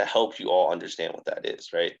here to help you all understand what that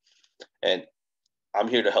is, right? And I'm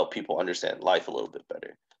here to help people understand life a little bit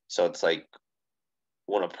better. So it's like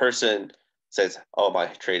when a person says, "Oh, my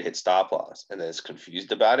trade hit stop loss," and then is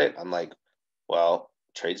confused about it, I'm like, well,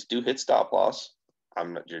 trades do hit stop loss. You're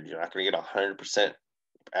not going to get 100%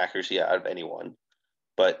 accuracy out of anyone,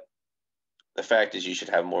 but the fact is you should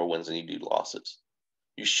have more wins than you do losses.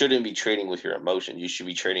 You shouldn't be trading with your emotion. You should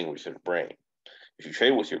be trading with your brain. If you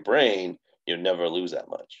trade with your brain, you'll never lose that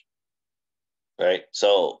much, right?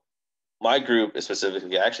 So my group is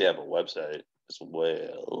specifically, I actually have a website as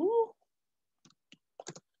well.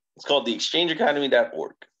 It's called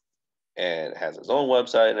theexchangeacademy.org, and it has its own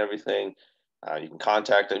website and everything. You can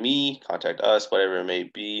contact me, contact us, whatever it may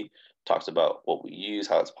be. Talks about what we use,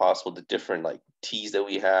 how it's possible, the different like teas that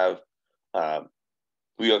we have.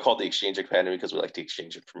 We are called the Exchange Academy because we like to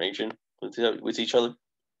exchange information with each other.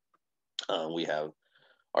 We have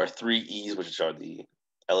our 3 E's, which are the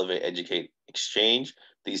Elevate, Educate, Exchange.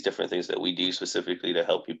 These different things that we do specifically to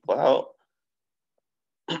help people out.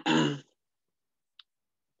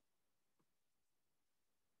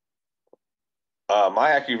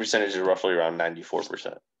 My accuracy percentage is roughly around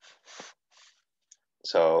 94%.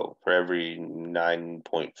 So for every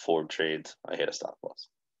 9.4 trades, I hit a stop loss.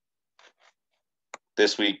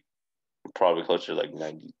 This week, probably closer to like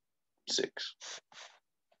 96.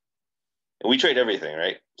 And we trade everything,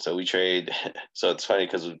 right? So we trade. So it's funny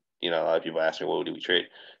because a lot of people ask me, what do we trade?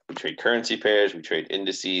 We trade currency pairs, we trade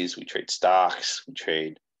indices, we trade stocks, we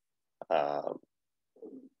trade.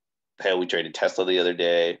 Hell, we traded Tesla the other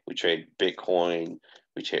day. We trade Bitcoin.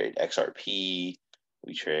 We trade XRP.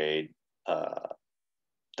 We trade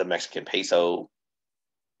the Mexican peso,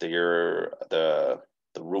 the euro, the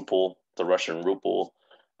ruble, the Russian ruble.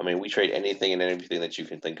 I mean, we trade anything and everything that you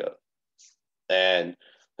can think of. And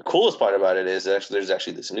the coolest part about it is there's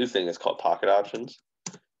actually this new thing that's called pocket options.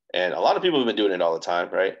 And a lot of people have been doing it all the time,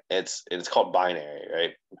 right? It's called binary,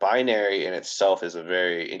 right? Binary in itself is a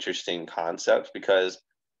very interesting concept because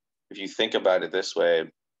if you think about it this way,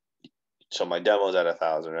 so my demo is at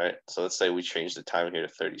 1,000, right? So let's say we change the time here to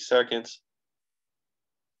 30 seconds.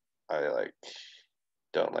 I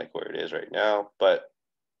don't like where it is right now, but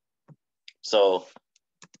so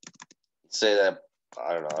say that,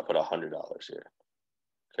 I don't know, I put $100 here,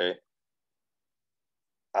 okay?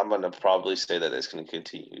 I'm going to probably say that it's going to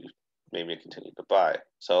continue to buy.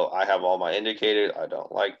 So I have all my indicators. I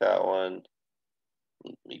don't like that one.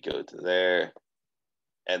 Let me go to there.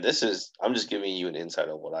 And I'm just giving you an insight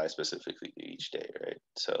on what I specifically do each day, right?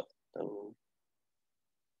 So, nope.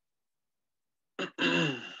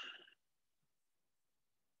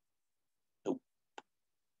 All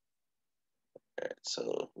right,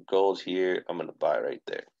 so gold here, I'm going to buy right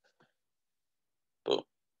there. Boom.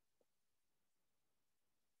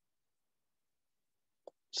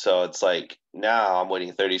 So it's like now I'm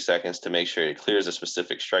waiting 30 seconds to make sure it clears a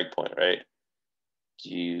specific strike point, right?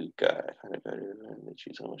 You got kind of better than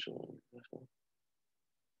choose how much.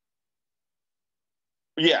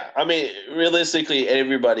 Yeah, I mean, realistically,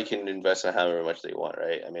 everybody can invest in however much they want,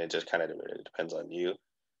 right? I mean, it just kind of depends on you.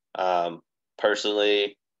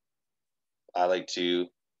 Personally, I like to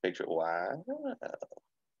picture. Wow,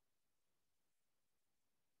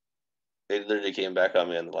 they literally came back on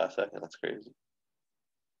me in the last second. That's crazy.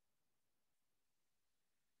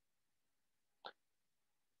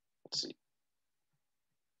 Let's see.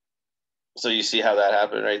 So you see how that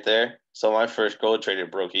happened right there? So my first gold trader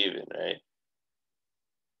broke even, right?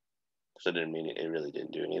 So it didn't mean it really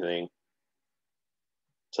didn't do anything.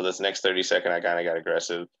 So this next 30 second, I kind of got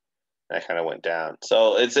aggressive. And I kind of went down.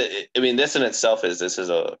 So this in itself is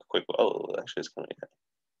a quick. Oh, actually, it's coming.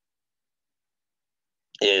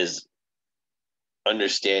 Is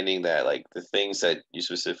understanding that like the things that you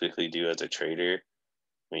specifically do as a trader,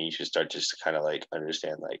 I mean, you should start just to kind of like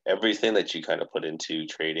understand like everything that you kind of put into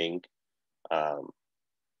trading.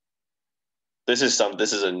 This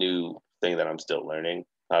is a new thing that I'm still learning.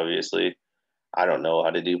 Obviously, I don't know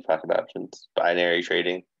how to do pocket options, binary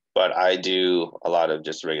trading, but I do a lot of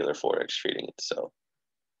just regular forex trading. So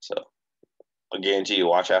I guarantee you,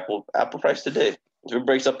 watch Apple price today. If it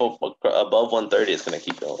breaks up above 130, it's going to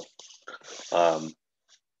keep going.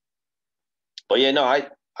 But yeah, no,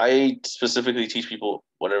 I specifically teach people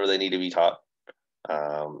whatever they need to be taught.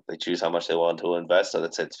 They choose how much they want to invest. So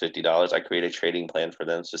let's say it's $50. I create a trading plan for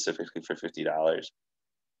them specifically for $50,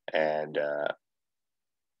 and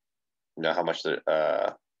you know how much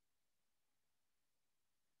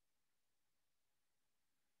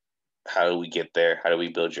how do we get there? How do we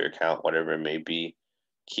build your account? Whatever it may be,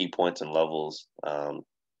 key points and levels.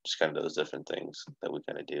 Just kind of those different things that we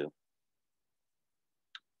kind of do.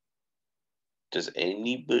 Does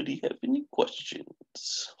anybody have any questions?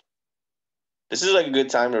 This is like a good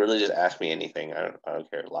time to really just ask me anything. I don't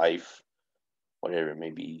care. Life, whatever it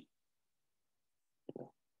may be.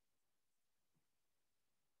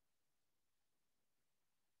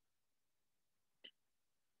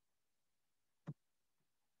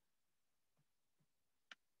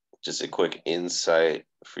 Just a quick insight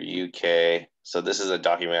for UK. So this is a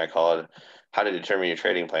document I call it How to Determine Your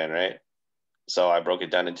Trading Plan, right? So I broke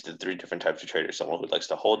it down into the 3 different types of traders. Someone who likes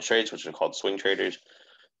to hold trades, which are called swing traders.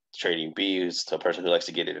 Trading B is the person who likes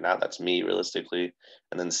to get in and out. That's me, realistically.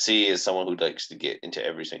 And then C is someone who likes to get into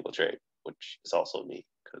every single trade, which is also me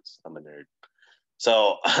because I'm a nerd.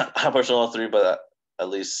 So I personally all 3, but at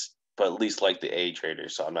least like the A trader.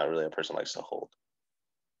 So I'm not really a person who likes to hold.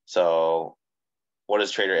 So what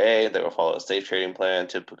is trader A? They will follow a safe trading plan.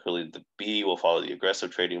 Typically, the B will follow the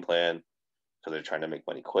aggressive trading plan because they're trying to make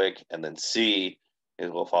money quick. And then C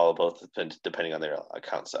is will follow both depending on their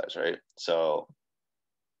account size, right? So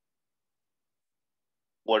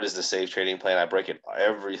what is the safe trading plan? I break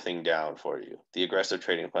everything down for you. The aggressive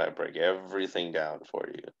trading plan, I break everything down for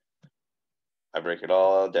you. I break it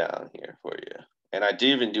all down here for you. And I do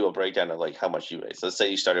even do a breakdown of like how much you raise. So let's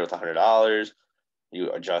say you started with $100.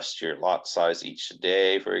 You adjust your lot size each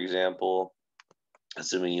day, for example,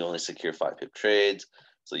 assuming you only secure 5 pip trades.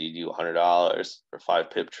 So you do $100 for 5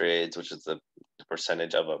 pip trades, which is the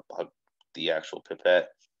percentage of the actual pipette.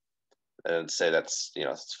 And say that's,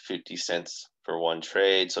 it's 50 cents for 1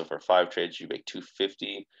 trade. So for 5 trades, you make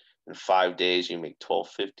 $2.50. In 5 days, you make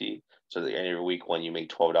 $12.50. So at the end of week 1, you make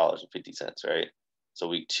 $12.50, right? So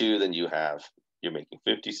week 2, then you're making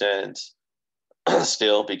 50 cents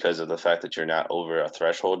still because of the fact that you're not over a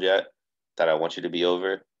threshold yet that I want you to be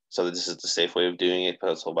over. So this is the safe way of doing it.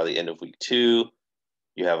 So by the end of week 2,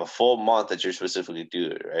 you have a full month that you're specifically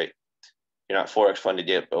doing it, right? You're not Forex funded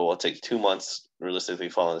yet, but it will take 2 months realistically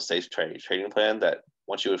following the safe trading plan that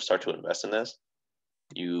once you start to invest in this,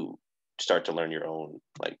 you start to learn your own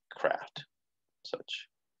like craft, such.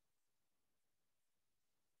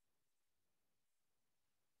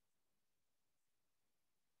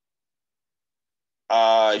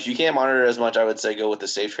 If you can't monitor as much, I would say go with the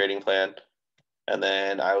safe trading plan, and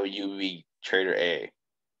then you be trader A.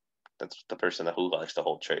 That's the person who likes to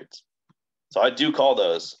hold trades. So I do call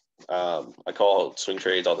those. I call swing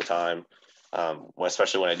trades all the time,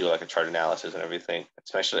 especially when I do like a chart analysis and everything.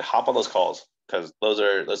 Especially hop on those calls because those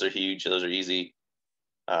are huge. Those are easy.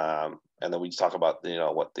 And then we just talk about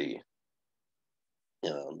what the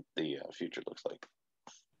future looks like.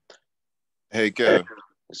 Hey, Kev.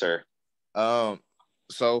 Yes, sir.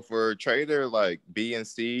 So for trader like B and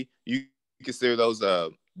C, you consider those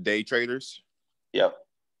day traders? Yep.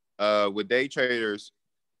 With day traders,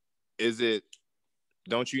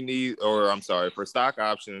 don't you need, or I'm sorry, for stock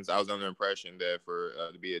options, I was under the impression that for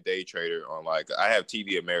to be a day trader on I have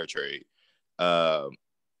TD Ameritrade,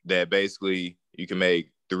 that basically you can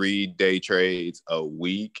make 3 day trades a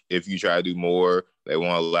week. If you try to do more, they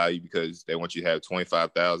won't allow you because they want you to have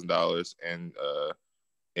 $25,000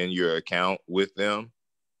 in your account with them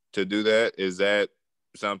to do that. Is that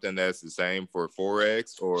something that's the same for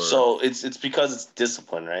Forex? Or so it's because it's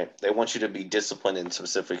discipline, right? They want you to be disciplined in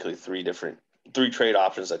specifically 3 trade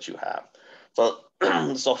options that you have.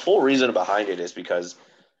 So full reason behind it is because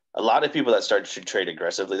a lot of people that start to trade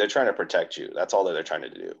aggressively, they're trying to protect you. That's all that they're trying to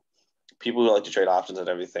do. People who like to trade options and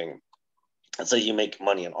everything, let's say you make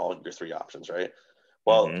money on all of your 3 options, right?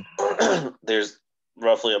 Well, there's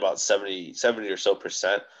roughly about 70 or so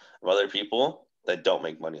percent of other people that don't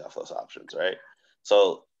make money off those options, right?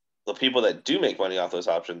 So the people that do make money off those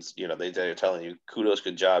options, they're telling you, kudos,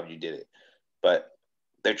 good job, you did it. But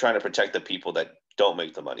they're trying to protect the people that don't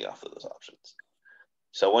make the money off of those options.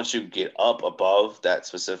 So once you get up above that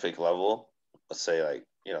specific level, let's say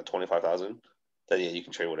 25,000, then yeah, you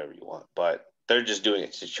can trade whatever you want. But they're just doing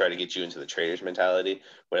it to try to get you into the trader's mentality,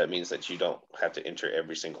 where that means that you don't have to enter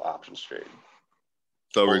every single options trade.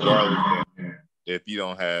 So regardless, if you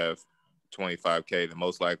don't have 25K, then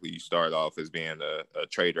most likely you start off as being a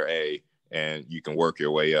trader A, and you can work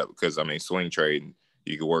your way up. Because I mean, swing trading,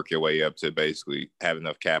 you can work your way up to basically have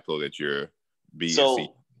enough capital that you're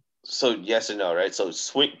So yes and no, right? So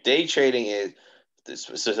day trading is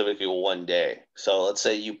specifically one day. So let's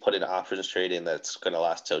say you put in options trading that's going to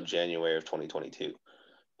last till January of 2022.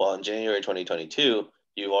 Well, in January 2022,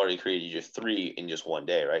 you've already created your 3 in just one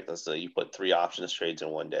day, right? Let's say you put 3 options trades in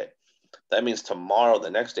one day. That means tomorrow, the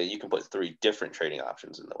next day, you can put 3 different trading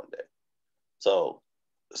options in the one day. So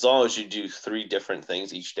as long as you do 3 different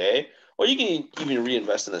things each day, or you can even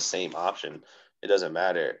reinvest in the same option, it doesn't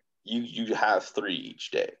matter. You have 3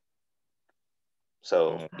 each day.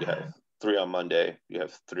 So you have 3 on Monday, you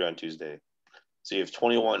have 3 on Tuesday. So you have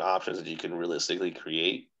 21 options that you can realistically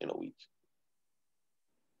create in a week.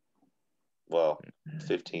 Well,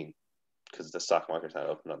 15, because the stock market's not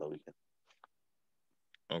open on the weekend.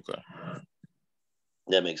 Okay.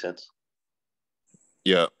 That makes sense?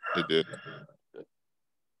 Yeah, it did. Good.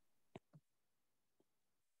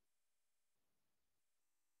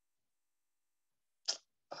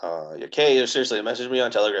 Okay, seriously, message me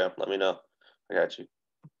on Telegram. Let me know. I got you.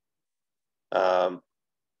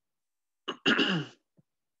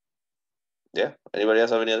 Yeah. Anybody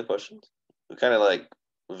else have any other questions? We kind of like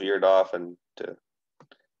veered off and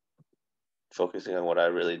focusing on what I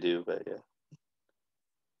really do, but yeah.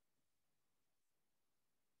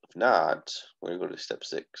 If not, we're going to go to step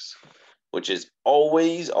 6, which is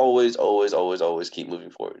always keep moving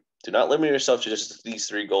forward. Do not limit yourself to just these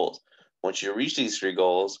 3 goals. Once you reach these 3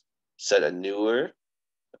 goals, set a newer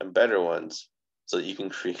and better ones so that you can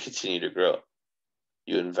continue to grow.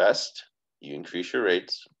 You invest, you increase your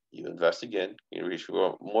rates, you invest again, you reach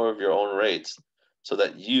more of your own rates so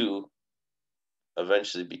that you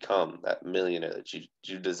eventually become that millionaire that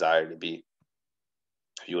you desire to be.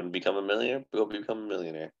 If you want to become a millionaire, go become a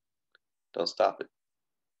millionaire. Don't stop it.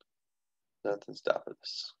 Nothing's stopping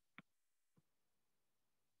us.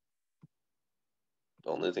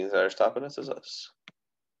 The only things that are stopping us is us.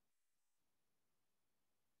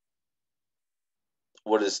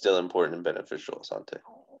 What is still important and beneficial, Asante?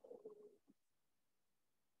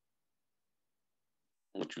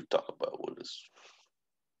 What you talk about? What is?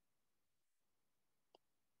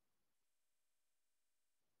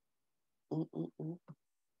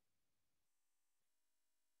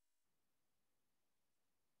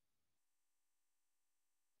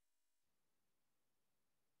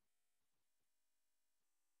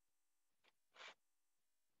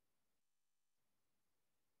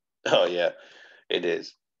 Oh yeah, it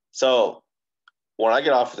is. So when I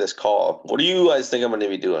get off of this call, what do you guys think I'm going to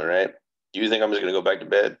be doing? Right? Do you think I'm just going to go back to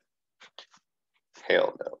bed?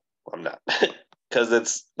 Hell no, I'm not. Because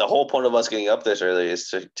it's the whole point of us getting up this early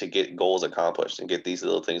is to get goals accomplished and get these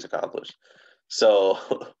little things accomplished. So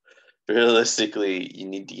realistically, you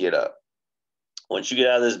need to get up. Once you get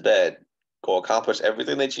out of this bed, go accomplish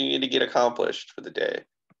everything that you need to get accomplished for the day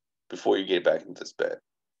before you get back into this bed,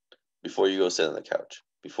 before you go sit on the couch,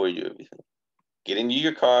 before you do everything. Get into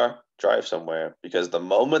your car, drive somewhere, because the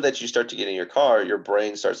moment that you start to get in your car, your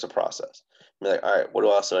brain starts to process. You're like, all right, what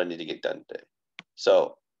else do I need to get done today?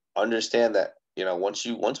 So understand that, once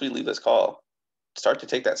we leave this call, start to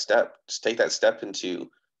take that step. Just take that step into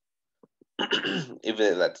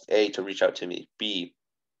even that's A, to reach out to me, B,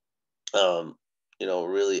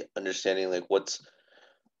 really understanding like what's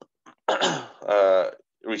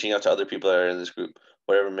reaching out to other people that are in this group,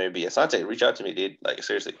 whatever it may be. Asante, reach out to me, dude. Like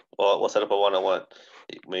seriously. Well, we'll set up a 1-on-1.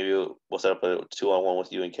 Maybe we'll set up a 2-on-1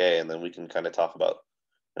 with you and Kay, and then we can kind of talk about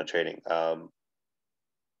trading.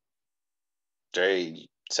 Dre,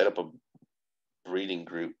 set up a reading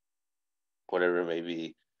group, whatever it may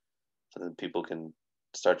be, so that people can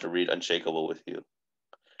start to read Unshakable with you.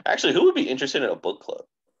 Actually, who would be interested in a book club?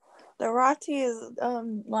 The Rati is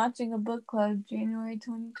launching a book club January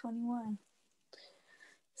 2021.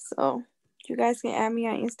 So you guys can add me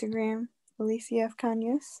on Instagram, Alicia F.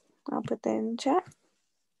 Kanyas. I'll put that in the chat.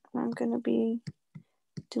 I'm gonna be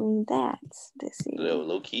doing that this year.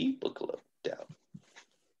 Low key book club down.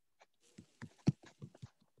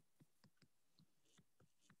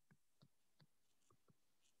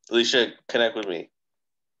 Alicia, connect with me.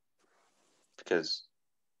 Because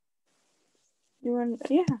you want,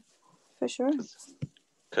 yeah, for sure.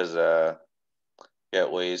 Because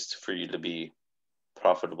got ways for you to be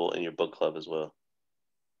profitable in your book club as well.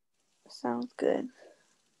 Sounds good.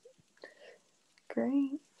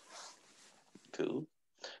 Great. Cool.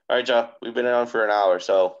 All right, y'all. We've been on for an hour,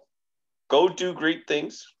 so go do great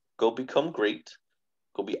things. Go become great.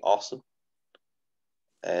 Go be awesome.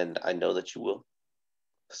 And I know that you will.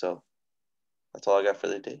 So that's all I got for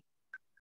the day.